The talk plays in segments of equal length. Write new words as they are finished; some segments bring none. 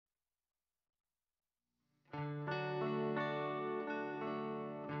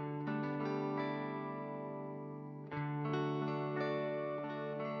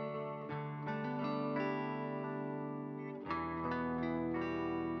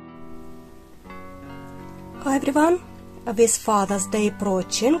Hi everyone, with Father's Day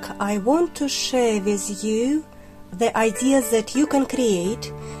approaching, I want to share with you the ideas that you can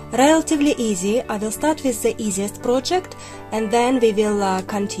create relatively easy. I will start with the easiest project and then we will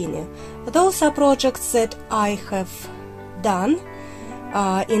continue. Those are projects that I have done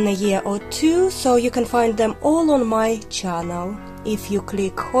in a year or two, so you can find them all on my channel. If you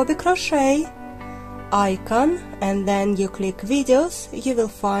click HobbiCROCHET icon and then you click videos, you will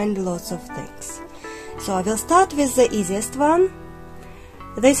find lots of things. So I will start with the easiest one.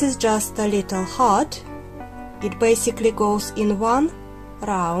 This is just a little heart. It basically goes in one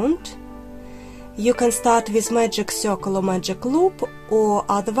round. You can start with magic circle or magic loop, or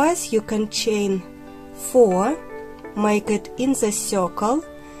otherwise you can chain 4, make it in the circle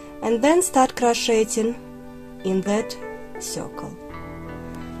and then start crocheting in that circle.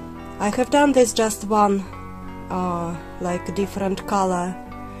 I have done this just one like different color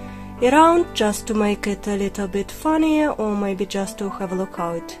around, just to make it a little bit funnier, or maybe just to have a look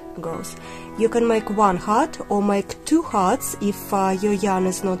how it goes. You can make one heart or make 2 hearts if your yarn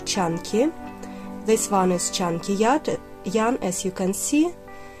is not chunky. This one is chunky yarn, as you can see.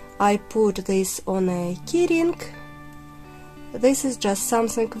 I put this on a keyring. This is just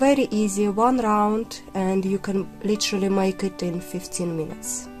something very easy, one round, and you can literally make it in 15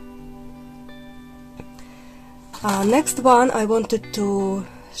 minutes. Next one I wanted to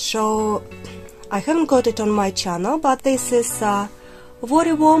show, I haven't got it on my channel, but this is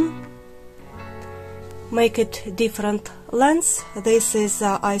worry worm. Make it different lengths. This is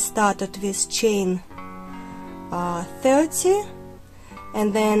I started with chain 30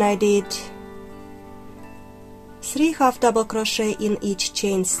 and then I did 3 half double crochet in each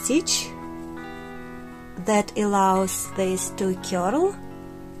chain stitch. That allows this to curl,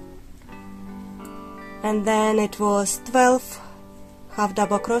 and then it was 12 half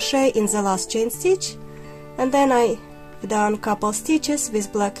double crochet in the last chain stitch, and then I done couple stitches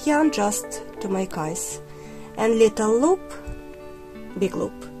with black yarn just to make eyes, and little loop, big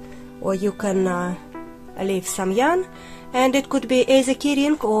loop, or you can leave some yarn, and it could be either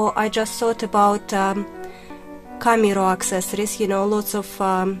keyring, or I just thought about camera accessories. You know, lots of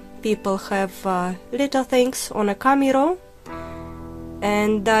people have little things on a camera,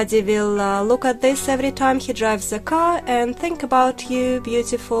 and Daddy will look at this every time he drives the car and think about you,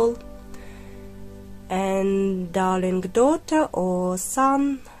 beautiful and darling daughter or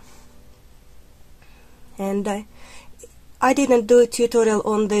son. And I didn't do a tutorial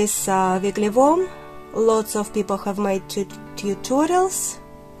on this wiggly worm. Lots of people have made tutorials,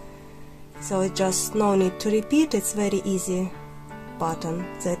 so it's just no need to repeat. It's very easy pattern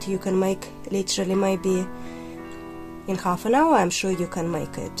that you can make literally maybe in half an hour. I'm sure you can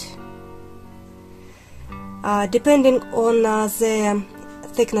make it. Depending on the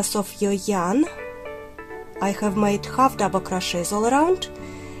thickness of your yarn, I have made half double crochets all around.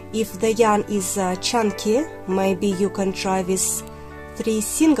 If the yarn is chunky, maybe you can try with 3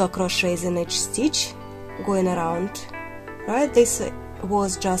 single crochets in each stitch going around. Right? This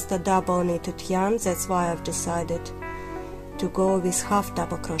was just a double knitted yarn, that's why I've decided to go with half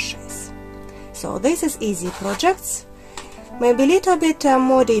double crochets. So this is easy projects. Maybe a little bit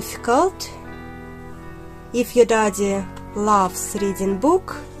more difficult if your daddy loves reading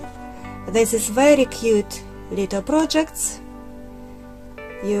book. This is very cute little projects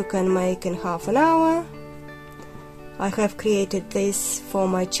you can make in half an hour. I have created this for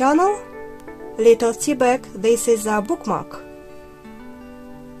my channel. Little tea bag. This is a bookmark.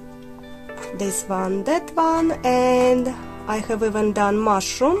 This one, that one, and I have even done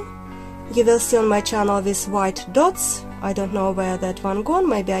mushroom. You will see on my channel with white dots. I don't know where that one gone,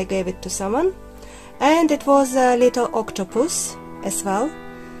 maybe I gave it to someone. And it was a little octopus as well.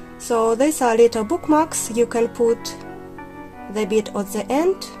 So these are little bookmarks. You can put the bead at the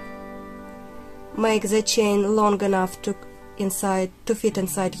end, make the chain long enough to fit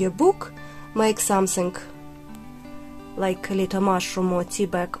inside your book, make something like a little mushroom or tea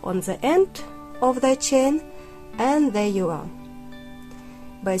bag on the end of the chain, and there you are.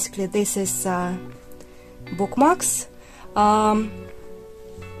 Basically this is bookmarks.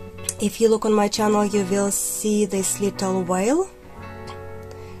 If you look on my channel, you will see this little whale.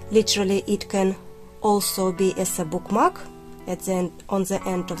 Literally it can also be as a bookmark at the end, on the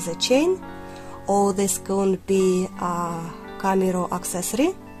end of the chain, or this can be a camera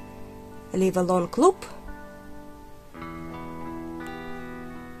accessory. Leave a long loop.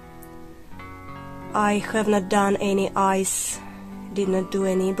 I have not done any eyes, did not do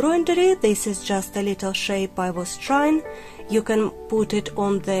any embroidery. This is just a little shape I was trying. You can put it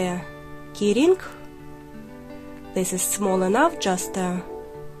on the keyring. This is small enough, just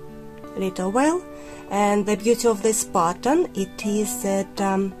little whale. And the beauty of this pattern, it is that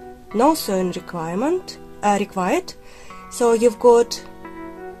no sewing required. So you've got,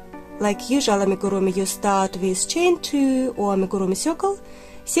 like usual amigurumi, you start with chain 2 or amigurumi circle,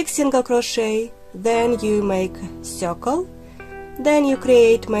 6 single crochet, then you make circle, then you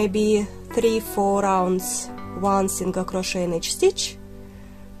create maybe 3-4 rounds, 1 single crochet in each stitch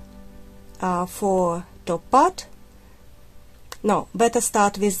for top part. No, better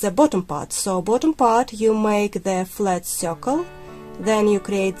start with the bottom part. So bottom part you make the flat circle, then you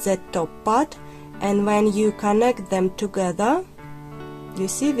create the top part, and when you connect them together, you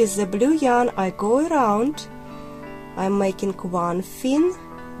see with the blue yarn I go around, I'm making one fin,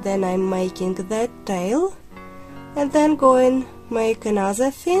 then I'm making the tail, and then going make another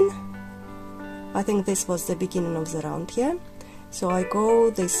fin. I think this was the beginning of the round here. So I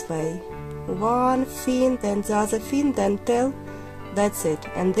go this way, one fin, then the other fin, then tail. That's it,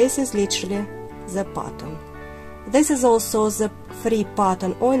 and this is literally the pattern. This is also the free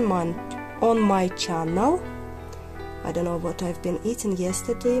pattern on my channel. I don't know what I've been eating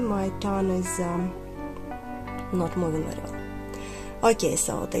yesterday, my tongue is not moving very well. Okay,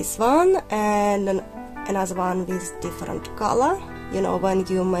 so this one and another one with different color. You know, when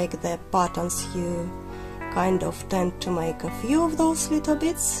you make the patterns, you kind of tend to make a few of those little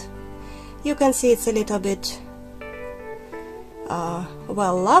bits. You can see it's a little bit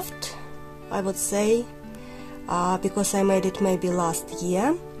well loved, I would say, because I made it maybe last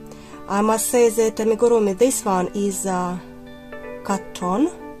year. I must say that amigurumi, this one is cotton,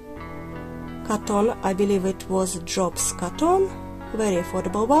 I believe it was Drops cotton, very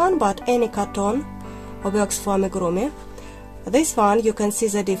affordable one, but any cotton works for amigurumi. This one, you can see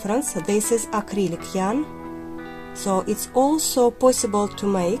the difference, this is acrylic yarn, so it's also possible to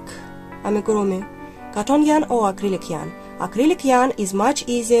make amigurumi cotton yarn or acrylic yarn. Acrylic yarn is much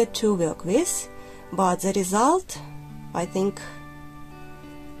easier to work with, but the result, I think,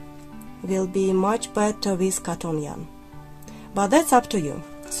 will be much better with cotton yarn. But that's up to you.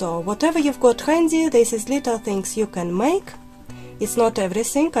 So whatever you've got handy, this is little things you can make. It's not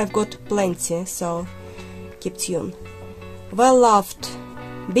everything, I've got plenty, so keep tuned. Well loved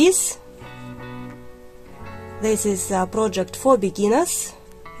bees. This is a project for beginners.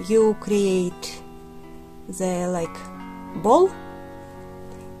 You create the like ball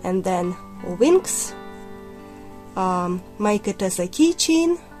and then wings, make it as a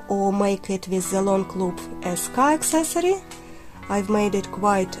keychain or make it with the long loop as sky accessory. I've made it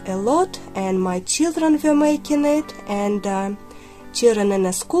quite a lot, and my children were making it, and children in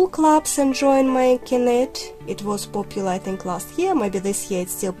the school clubs enjoying making it. It was popular, I think, last year, maybe this year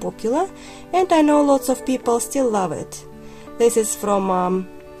it's still popular, and I know lots of people still love it. This is from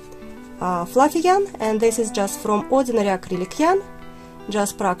fluffy yarn, and this is just from ordinary acrylic yarn,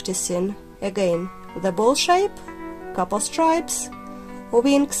 just practicing again the ball shape, couple stripes,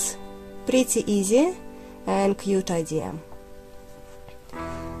 wings, pretty easy and cute idea.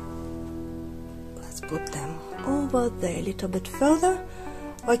 Let's put them over there a little bit further.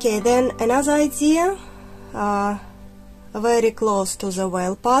 Okay, then another idea, very close to the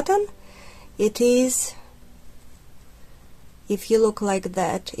whale pattern. It is, if you look like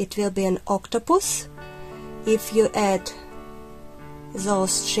that, it will be an octopus. If you add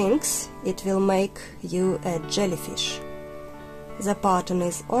those strings, it will make you a jellyfish. The pattern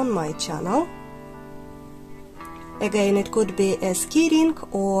is on my channel. Again, it could be a ski ring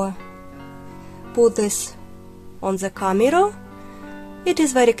or put this on the car mirror. It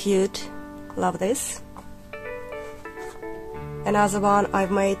is very cute. Love this. Another one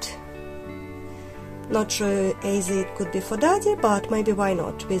I've made, not sure easy it could be for daddy, but maybe why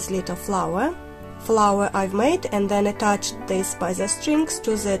not, with little flower I've made, and then attached this by the strings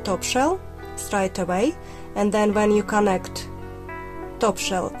to the top shell straight away, and then when you connect top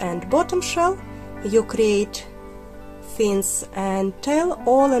shell and bottom shell, you create fins and tail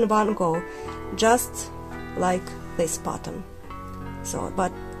all in one go, just like this pattern. So,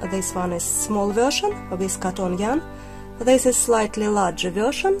 but this one is small version with cotton yarn. This is slightly larger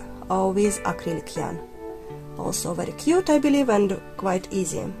version with acrylic yarn. Also very cute, I believe, and quite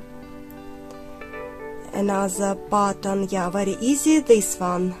easy. Another pattern, yeah, very easy. This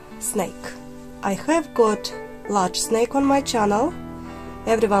one, snake. I have got large snake on my channel.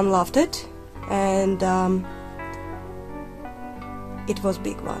 Everyone loved it, and it was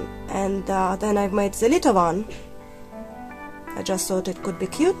big one. And then I've made the little one. I just thought it could be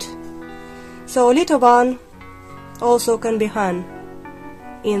cute. So little one also can be hung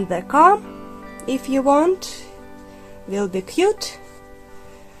in the car if you want. Will be cute.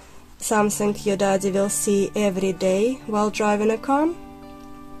 Something your daddy will see every day while driving a car.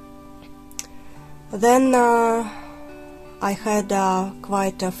 Then I had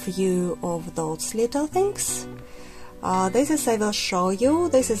quite a few of those little things. This is, I will show you,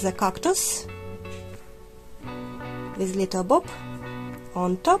 this is a cactus with little bob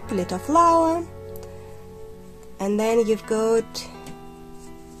on top, little flower, and then you've got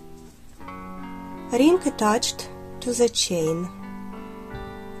ring attached to the chain.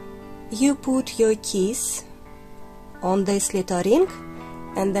 You put your keys on this little ring,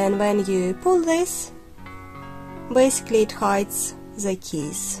 and then when you pull this, basically it hides the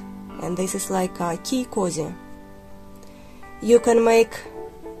keys, and this is like a key cozy. You can make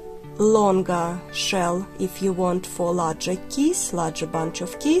longer shell if you want for larger keys, larger bunch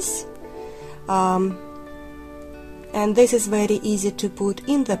of keys, and this is very easy to put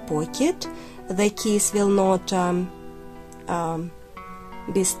in the pocket. The keys will not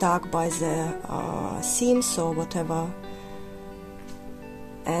be stuck by the seams or whatever.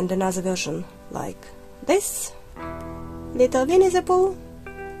 And another version like this, little Winnie the Pooh,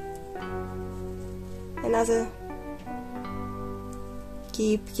 another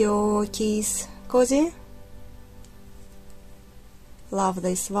keep your keys cozy. Love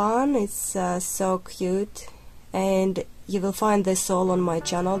this one, it's so cute, and you will find this all on my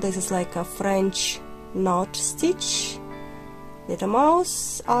channel. This is like a French knot stitch, little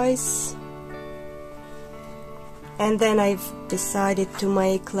mouse eyes, and then I've decided to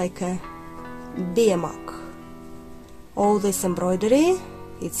make like a beer mug. All this embroidery,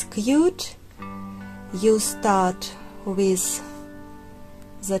 it's cute. You start with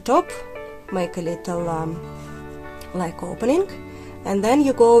the top, make a little like opening, and then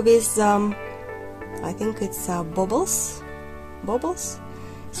you go with I think it's bobbles,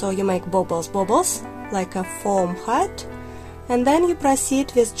 so you make bobbles like a foam hat, and then you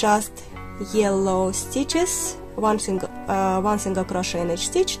proceed with just yellow stitches, one single crochet in each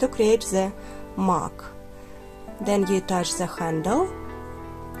stitch to create the mark. Then you attach the handle.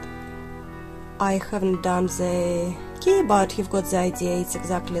 I haven't done the key, but you've got the idea. It's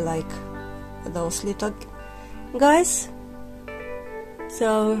exactly like those little guys.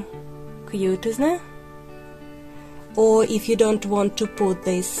 So cute, isn't it? Or if you don't want to put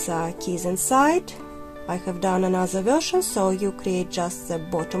these keys inside, I have done another version, so you create just the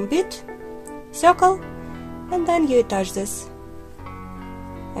bottom bit, circle, and then you attach this,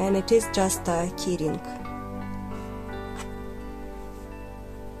 and it is just a key ring.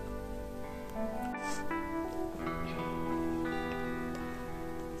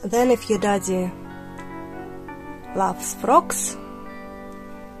 Then if your daddy loves frogs,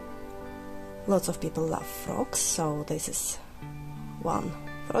 lots of people love frogs, so this is one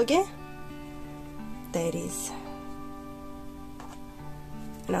froggy. There is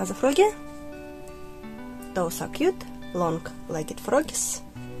another froggy. Those are cute, long-legged froggies.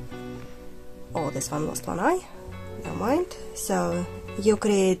 Oh, this one lost one eye, never mind. So you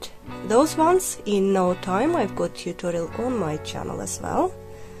create those ones in no time. I've got tutorial on my channel as well.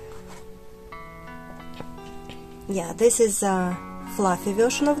 Yeah, this is a fluffy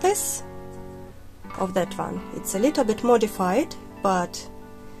version of this, of that one. It's a little bit modified, but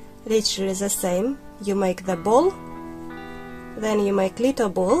literally the same. You make the ball, then you make little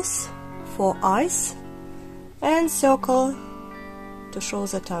balls for eyes, and circle to show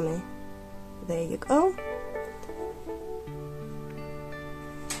the tummy. There you go.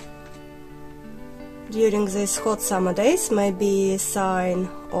 During these hot summer days, maybe a sign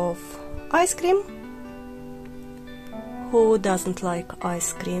of ice cream. Who doesn't like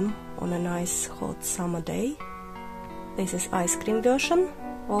ice cream on a nice hot summer day? This is ice cream version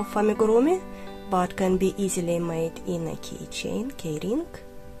of amigurumi, but can be easily made in a keychain, keyring.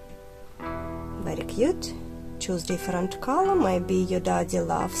 Very cute. Choose different color. Maybe your daddy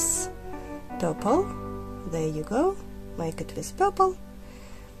loves purple. There you go. Make it with purple.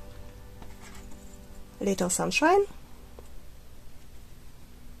 Little sunshine.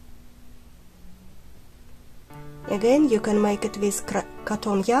 Again, you can make it with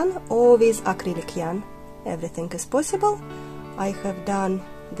cotton yarn or with acrylic yarn. Everything is possible. I have done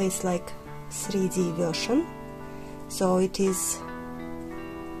this like 3D version. So it is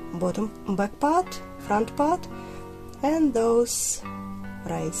bottom, back part, front part, and those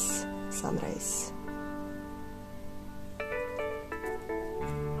rays, sun rays.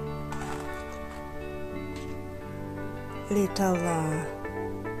 Little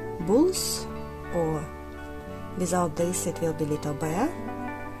bulls, or without this it will be little bear.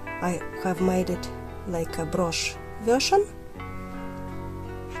 I have made it like a brush version,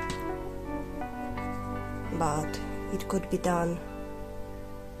 but it could be done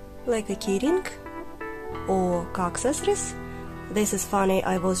like a keyring or accessories. This is funny,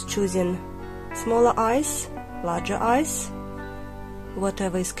 I was choosing smaller eyes, larger eyes,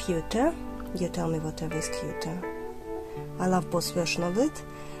 whatever is cuter. You tell me whatever is cuter. I love both versions of it,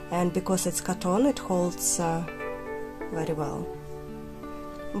 and because it's cotton, it holds very well.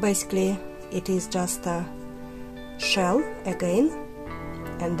 Basically, it is just a shell again,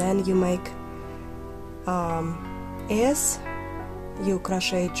 and then you make ears. You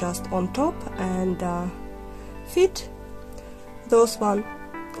crochet just on top, and feet, those one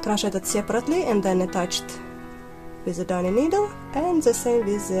crocheted separately and then attached with a darning needle, and the same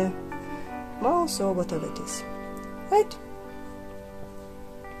with the mouse or whatever it is, right?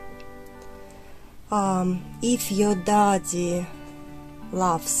 If your daddy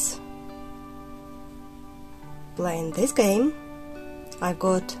loves playing this game, I've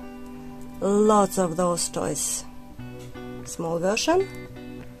got lots of those toys. Small version,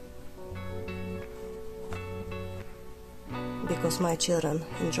 because my children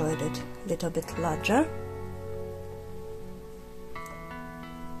enjoyed it a little bit larger.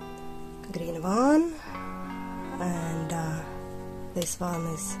 Green one, and this one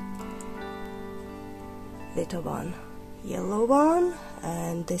is little one, yellow one,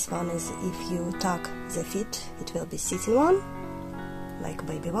 and this one is, if you tuck the feet, it will be sitting one, like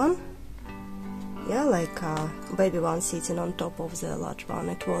baby one. Yeah, like baby one sitting on top of the large one.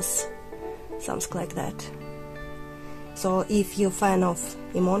 It was something like that. So if you're fan of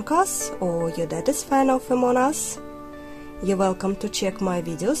Among Us, or your dad is fan of Among Us, you're welcome to check my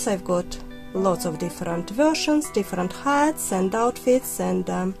videos. I've got lots of different versions, different hats and outfits, and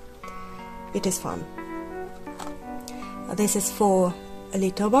it is fun. This is for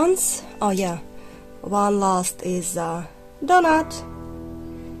little ones. Oh yeah, one last is donut.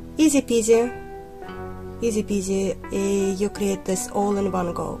 Easy peasy. Easy peasy. You create this all in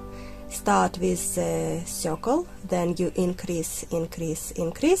one go. Start with the circle, then you increase, increase,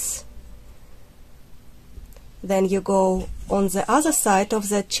 increase. Then you go on the other side of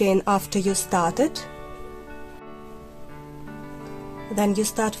the chain after you started. Then you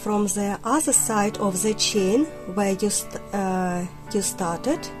start from the other side of the chain where you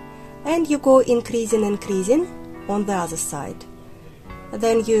started, and you go increasing, increasing on the other side.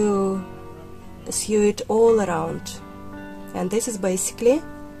 Then you sew it all around, and this is basically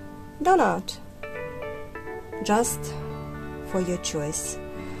donut, just for your choice.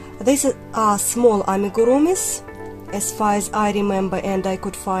 These are small amigurumis, as far as I remember and I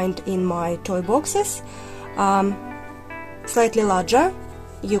could find in my toy boxes. Slightly larger,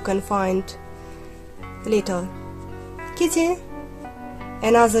 you can find little kitty.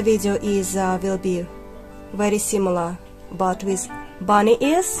 Another video is will be very similar, but with bunny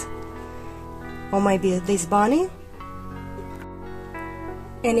ears, or maybe this bunny.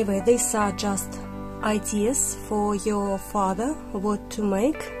 Anyway, these are just ideas for your father what to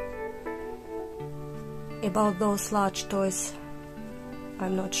make. About those large toys,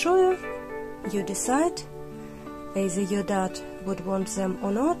 I'm not sure. You decide. Either your dad would want them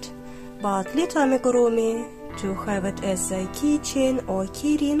or not. But little amigurumi, to have it as a keychain or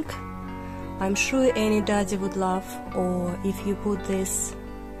key ring, I'm sure any daddy would love. Or if you put this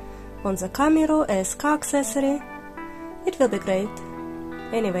on the camera as car accessory, it will be great.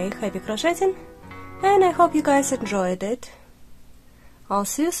 Anyway, happy crocheting, and I hope you guys enjoyed it. I'll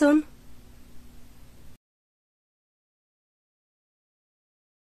see you soon.